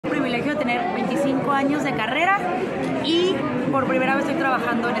privilegio de tener 25 años de carrera y por primera vez estoy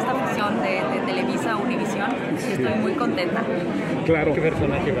trabajando en esta fusión de Televisa a Univisión y estoy muy contenta. Claro. ¿Qué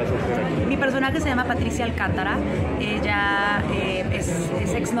personaje vas a hacer aquí? Mi personaje se llama Patricia Alcántara. Ella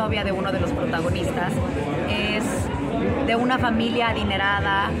es exnovia de uno de los protagonistas. Es de una familia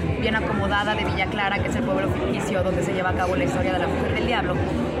adinerada, bien acomodada de Villa Clara, que es el pueblo ficticio donde se lleva a cabo la historia de la Mujer del Diablo.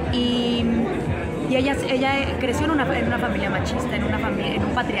 Y ella creció en una familia machista, en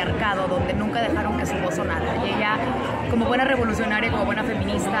un patriarcado donde nunca dejaron que su voz sonara. Y ella, como buena revolucionaria, como buena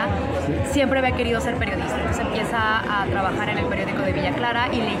feminista, siempre había querido ser periodista. Entonces empieza a trabajar en el periódico de Villa Clara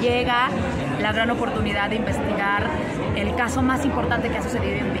y le llega la gran oportunidad de investigar el caso más importante que ha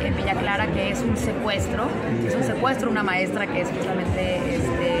sucedido en Villa Clara, que es un secuestro. Es un secuestro de una maestra que es justamente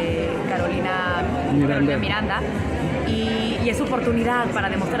Carolina Miranda. Y es su oportunidad para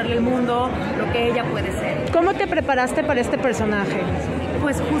demostrarle al mundo lo que ella puede ser. ¿Cómo te preparaste para este personaje?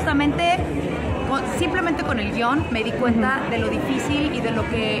 Pues justamente, simplemente con el guión me di cuenta de lo difícil y de lo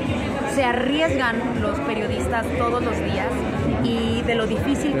que se arriesgan los periodistas todos los días y de lo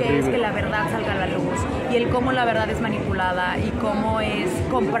difícil que es que la verdad salga a la luz y el cómo la verdad es manipulada y cómo es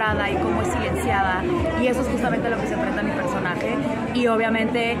comprada y cómo es silenciada, y eso es justamente lo que se enfrenta mi personaje. Y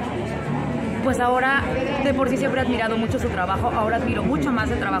obviamente pues ahora, de por sí siempre he admirado mucho su trabajo, ahora admiro mucho más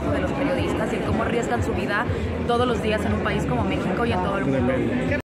el trabajo de los periodistas y el cómo arriesgan su vida todos los días en un país como México y en todo el mundo.